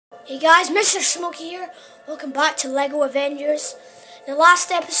Hey guys, Mr. Smokey here. Welcome back to LEGO Avengers. In the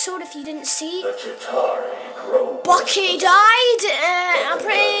last episode, if you didn't see, Bucky died. I'm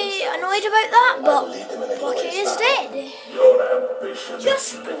pretty annoyed about that, but Bucky is dead.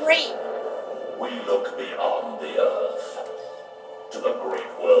 Just great. We look beyond the earth to the great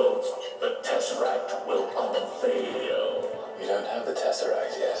worlds the Tesseract will unveil. You don't have the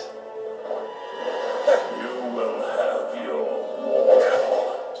Tesseract yet. You will have your war.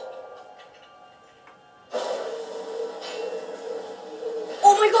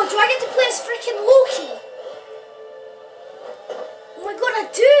 Oh my god, do I get to play as freaking Loki? Oh my god, I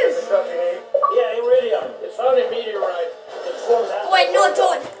do! Yeah, iridium. It's found in meteorite. It forms Oh wait, no, I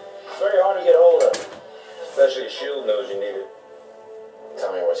don't. It's very hard to get hold of. Especially S.H.I.E.L.D. knows you need it.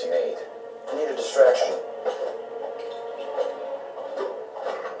 Tell me what you need. I need a distraction.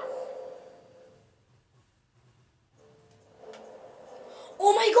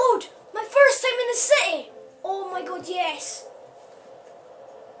 Oh my god, my first time in the city! Oh my god, yes.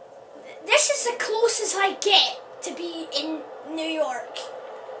 This is the closest I get to be in New York.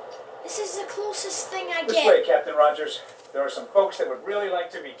 This is the closest thing I This get. way, Captain Rogers. There are some folks that would really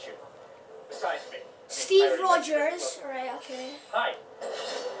like to meet you. Besides me. Steve Rogers. Right, okay. Hi.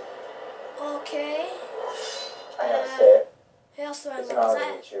 Okay. I have to say it. Who else do I It's an know? Is honor to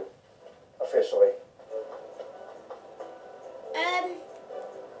that? meet you. Officially.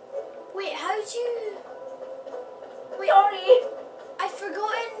 Wait, how'd you... Wait, Sorry. I've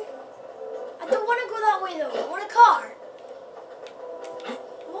forgotten... I don't want to go that way though. I want a car.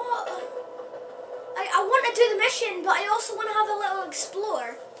 What? I want to do the mission, but I also want to have a little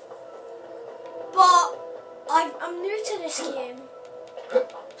explore. But I'm new to this game.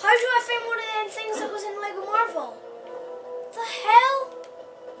 How do I find one of them things that was in Lego Marvel? The hell?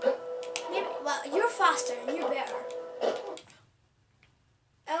 Maybe, well, you're faster and you're better.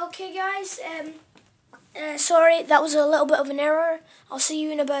 Okay, guys. Sorry, that was a little bit of an error. I'll see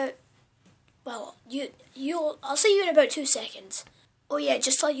you in about. Well, I'll see you in about 2 seconds. Oh yeah,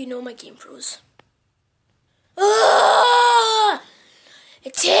 just to let you know, my game froze. Ah!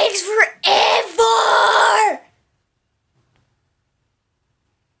 It takes forever!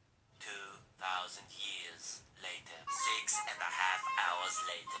 2,000 years later, 6.5 hours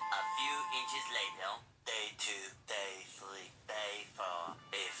later, a few inches later, day 2, day 3, day 4,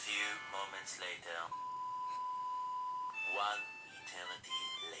 a few moments later, 1 eternity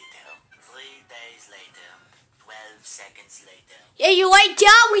later, 3 days later, 12 seconds later. Yeah, you like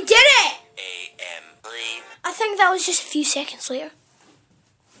that? We did it! A.M. Breathe. I think that was just a few seconds later.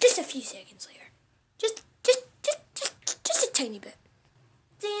 Just a few seconds later. Just a tiny bit.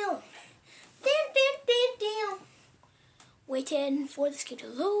 Down. Down. Waiting for this game to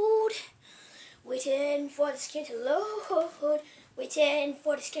load. Waiting for this game to load. Waiting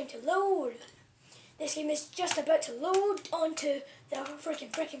for this game to load. This game is just about to load onto the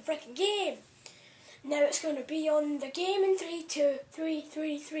freaking game. Now it's going to be on the game in 3, 2, 3,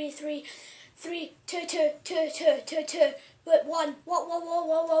 3, 3, 3, 3, 2, 2, 2, 2, 2, 2, but 1, what?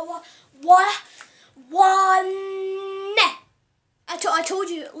 I told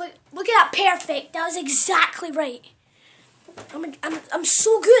you. Look at that, perfect. That was exactly right. I'm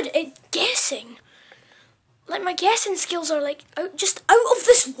so good at guessing. Like my guessing skills are like just out of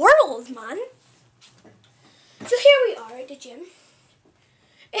this world, man. So here we are at the gym.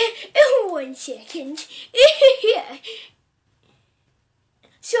 1 second. Yeah.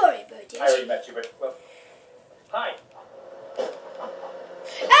 Sorry about this. I already met you, but, well, hi.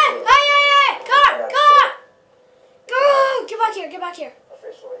 Hey! Car! Go! Get back here.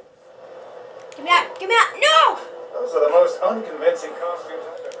 Officially. Give me that. No! Those are the most unconvincing costumes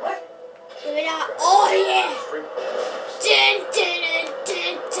I've ever seen. Give me that. Oh, yeah. Street Dun.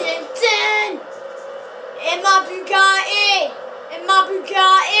 In my Bugatti.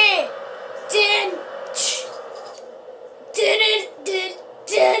 Dun.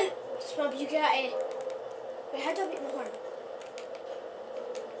 It's my Bugatti. Wait, how do I beat my horn?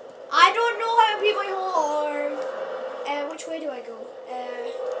 I don't know how to beat my horn. Which way do I go?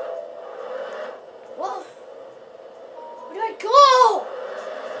 What? Where do I go?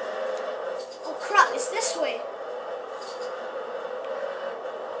 Oh crap, it's this way.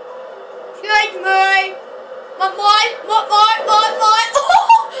 Excuse me. My.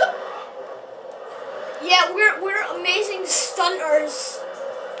 Yeah, we're amazing stunters.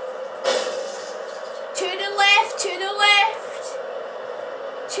 To the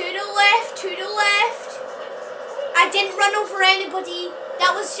left. I didn't run over anybody.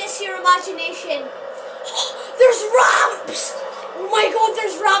 That was just your imagination. There's ramps! Oh my god,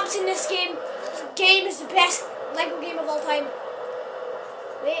 there's ramps in this game. This game is the best LEGO game of all time.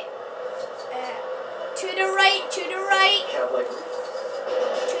 Wait. the right, to the right. Have like To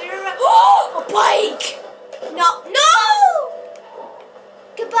the right. Oh, a bike! No, no!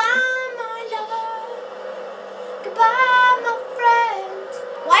 Goodbye, my lover. Goodbye, my friend.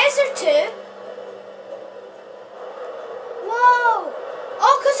 Why is there two? Whoa!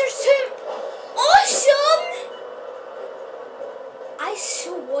 Oh, because there's two. Awesome! I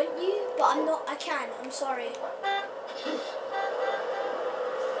so want you, but I'm not. I can't. I'm sorry.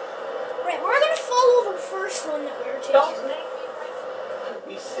 Right, we're gonna follow the first one that we were taking.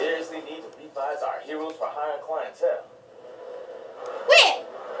 we seriously need to revise our heroes for higher clientele. Wait,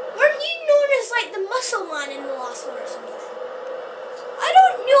 weren't you known as like the muscle man in the last one or something? I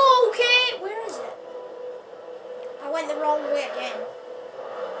don't know. Okay, where is it? I went the wrong way again.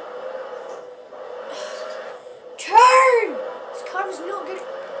 Turn! This car is not good.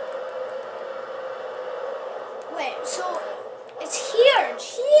 Wait, so it's here.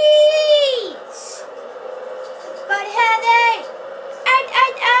 Jeez! But Heather!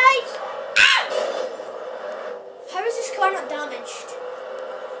 How is this car not damaged?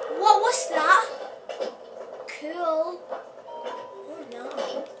 What's that? Cool. Oh no.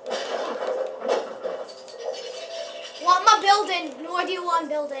 What am I building? No idea what I'm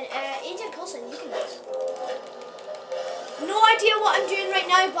building. Agent Coulson, you can do it. No idea what I'm doing right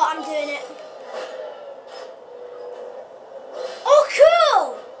now, but I'm doing it. Oh,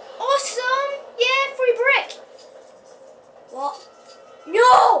 cool! Awesome! Yeah, free brick. What?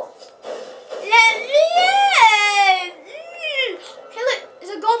 No! Hey, look,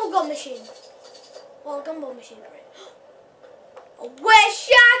 it's a gobble gum machine. Well, a gumball machine, right? I wish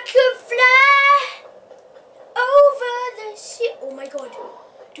I could fly over the sea. Oh my god.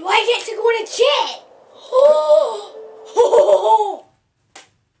 Do I get to go on a jet? Oh!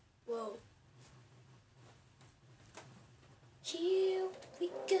 Whoa. Here we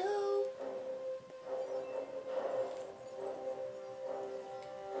go.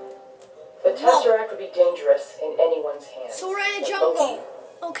 The Tesseract would be dangerous in anyone's hands. So we're in a But jungle. Loki,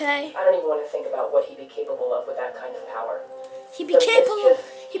 Okay. I don't even want to think about what he'd be capable of with that kind of power. He'd be capable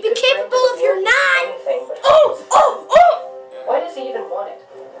of your nan. Anything but Oh! Why does he even want it?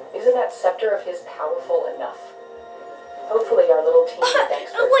 Isn't that scepter of his powerful enough? Hopefully our little team of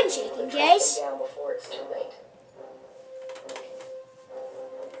experts one will second, track guys. him down before it's too late.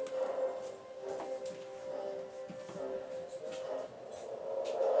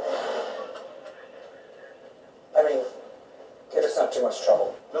 I mean, if it's not too much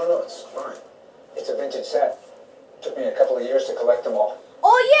trouble. No, it's fine. It's a vintage set. Took me a couple of years to collect them all.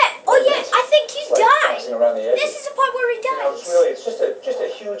 Oh yeah, I think he It's like died. bouncing around the edges. This is the part where he You know, dies. it's just a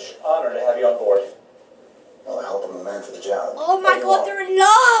huge honor to have you on board. Well, I hope I'm the man for the job. Oh my What do you god, want? they're in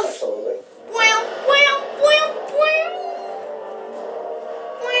love. Absolutely. Wow.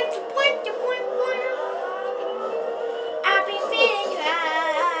 I've been feeling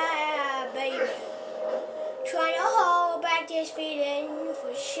dry, baby. Trying to hold back this feeling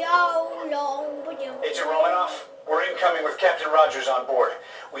for so long. Agent Romanoff, we're incoming with Captain Rogers on board.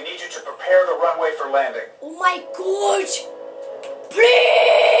 We need you to prepare the runway for landing. Oh my god!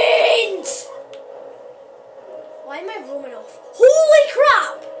 Planes! Why am I Romanoff? Holy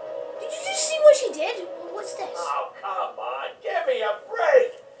crap! Did you just see what she did? What's this? Oh, come on, give me a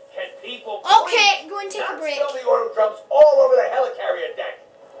break. Can people Okay, go and take a break. Not spill the oil drums all over the helicarrier deck.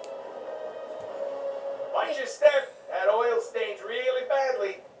 Watch your step. That oil stains really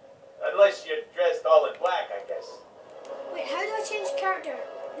badly. Unless you're dressed all in black, I guess. Wait, how do I change character?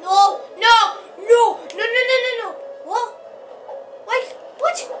 No! What?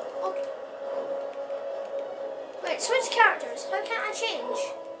 What? Okay. Wait, switch characters. How can I change?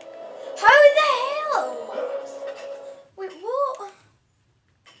 How the hell? Wait, what?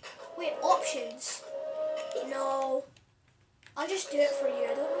 Wait, options. No. I'll just do it for you.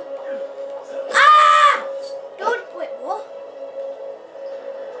 I don't know. Ah! Don't. Wait, what?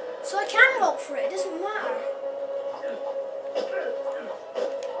 So I can walk for it. It doesn't matter.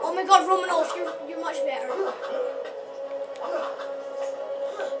 Oh my god, Romanoff, you're much better.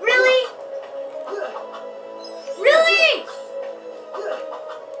 Really? Really?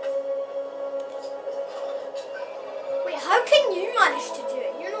 Wait, how can you manage to do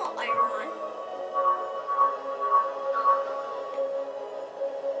it? You're not Iron Man.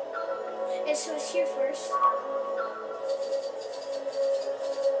 So it's here first.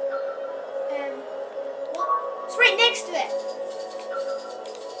 What? It's right next to it.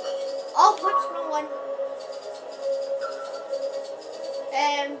 Oh, whoops, wrong one.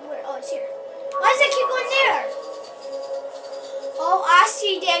 Where? Oh, it's here. Why does it keep going there? Oh, I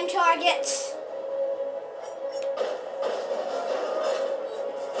see them targets.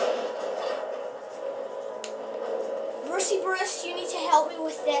 Reese, you need to help me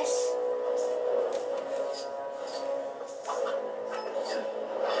with this.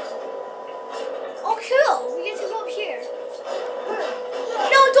 Oh, cool. We get to go up here.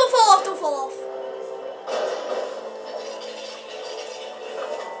 No, don't fall off. Don't fall off.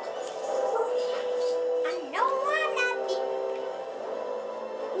 I know I'm not the...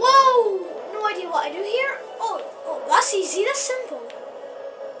 Whoa! No idea what I do here. Oh, that's easy. That's simple.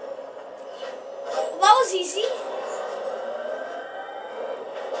 That was easy.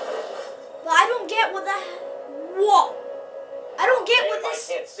 But I don't get what the... What? I don't get what this...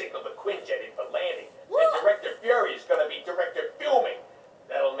 I can't signal the Quinjet in for landing. What? And Director Fury is going to be Director Fuming.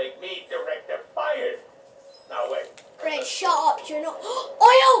 That'll make me Director Fired. Now wait. Right, shut up. You're not...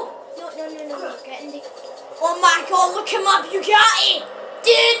 Oil! No. Get in the... Oh my god, look him up. You got it.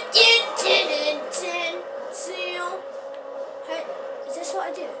 Hey, is this what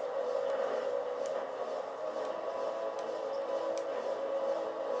I do?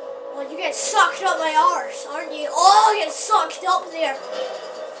 Oh, you get sucked up my arse, aren't you? Oh, get sucked up there.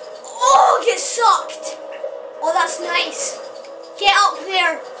 Oh, get sucked. Oh, that's nice. Get up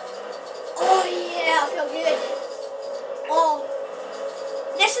there. Oh, yeah, I feel good. Oh.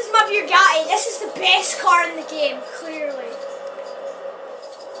 This is my Bugatti. This is the best car in the game, clearly.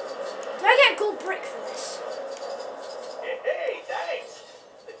 Do I get a gold brick for this? Hey, thanks.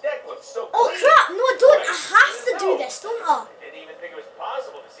 The deck looks so clean. Oh, crap. No, I don't. I have to do this, don't I? Didn't even think it was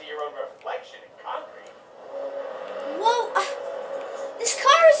possible to see your own reflection in concrete. Whoa. This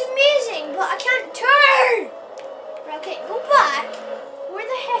car is amazing, but I can't turn. Right, okay, go back. Where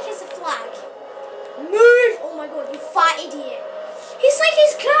the heck is the flag? Move. Oh, my God, you fat idiot. He's like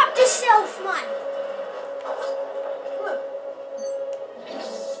he's crapped himself, man.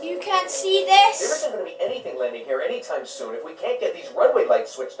 You can't see this? There isn't going to be anything landing here anytime soon if we can't get these runway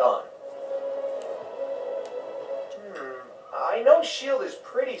lights switched on. I know S.H.I.E.L.D. is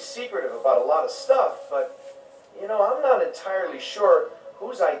pretty secretive about a lot of stuff, but, you know, I'm not entirely sure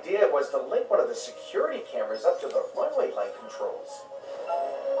whose idea it was to link one of the security cameras up to the runway light controls.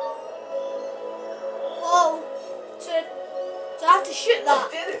 Whoa. So I have to shoot that.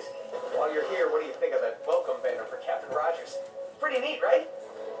 You did it! While you're here, what do you think of that welcome banner for Captain Rogers? Pretty neat, right?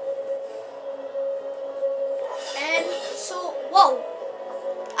 And so, whoa.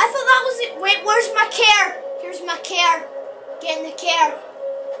 I thought that was it. Wait, where's my care? Here's my care. Get in the care.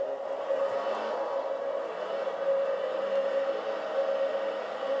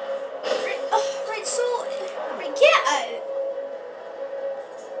 Right, so, right, get out.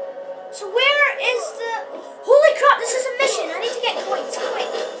 So where is the... Holy crap, this is a mission. I need to get coins,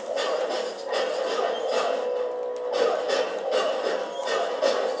 quick.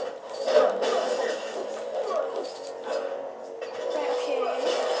 Right, okay.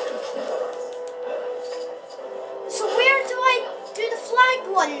 So where do I do the flag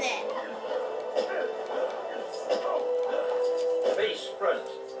one then? Base front.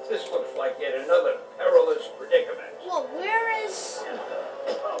 This looks like yet another perilous predicament. Whoa, where is...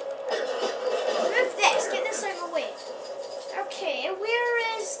 Move this, get this out of the way. Okay,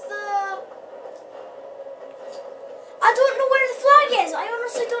 where is the... I don't know where the flag is. I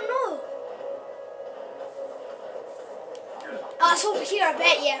honestly don't know. Oh, it's over here, I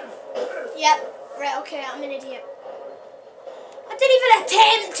bet you. Yep. Right, okay, I'm an idiot. I didn't even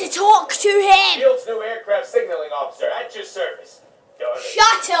attempt to talk to him. S.H.I.E.L.D.'s new aircraft signaling officer at your service. Darling.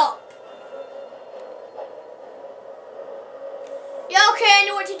 Shut up. Yeah, okay, I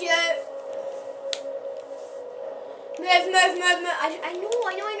know what to do. Move. I know.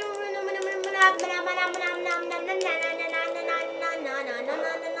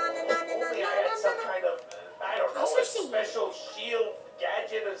 Hopefully I had some kind of, I don't know, a special S.H.I.E.L.D.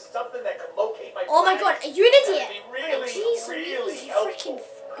 gadget or something that could locate my Oh my god, flag. you're an idiot. That'd be really, Jeez, really you helpful.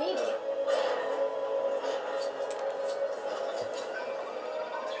 freaking baby.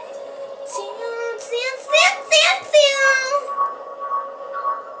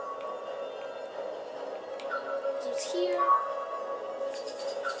 It's here.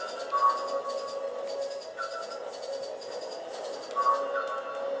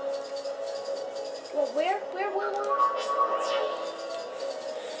 Well, where?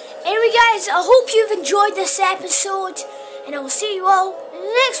 Anyway, guys, I hope you've enjoyed this episode, and I will see you all in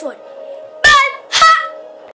the next one.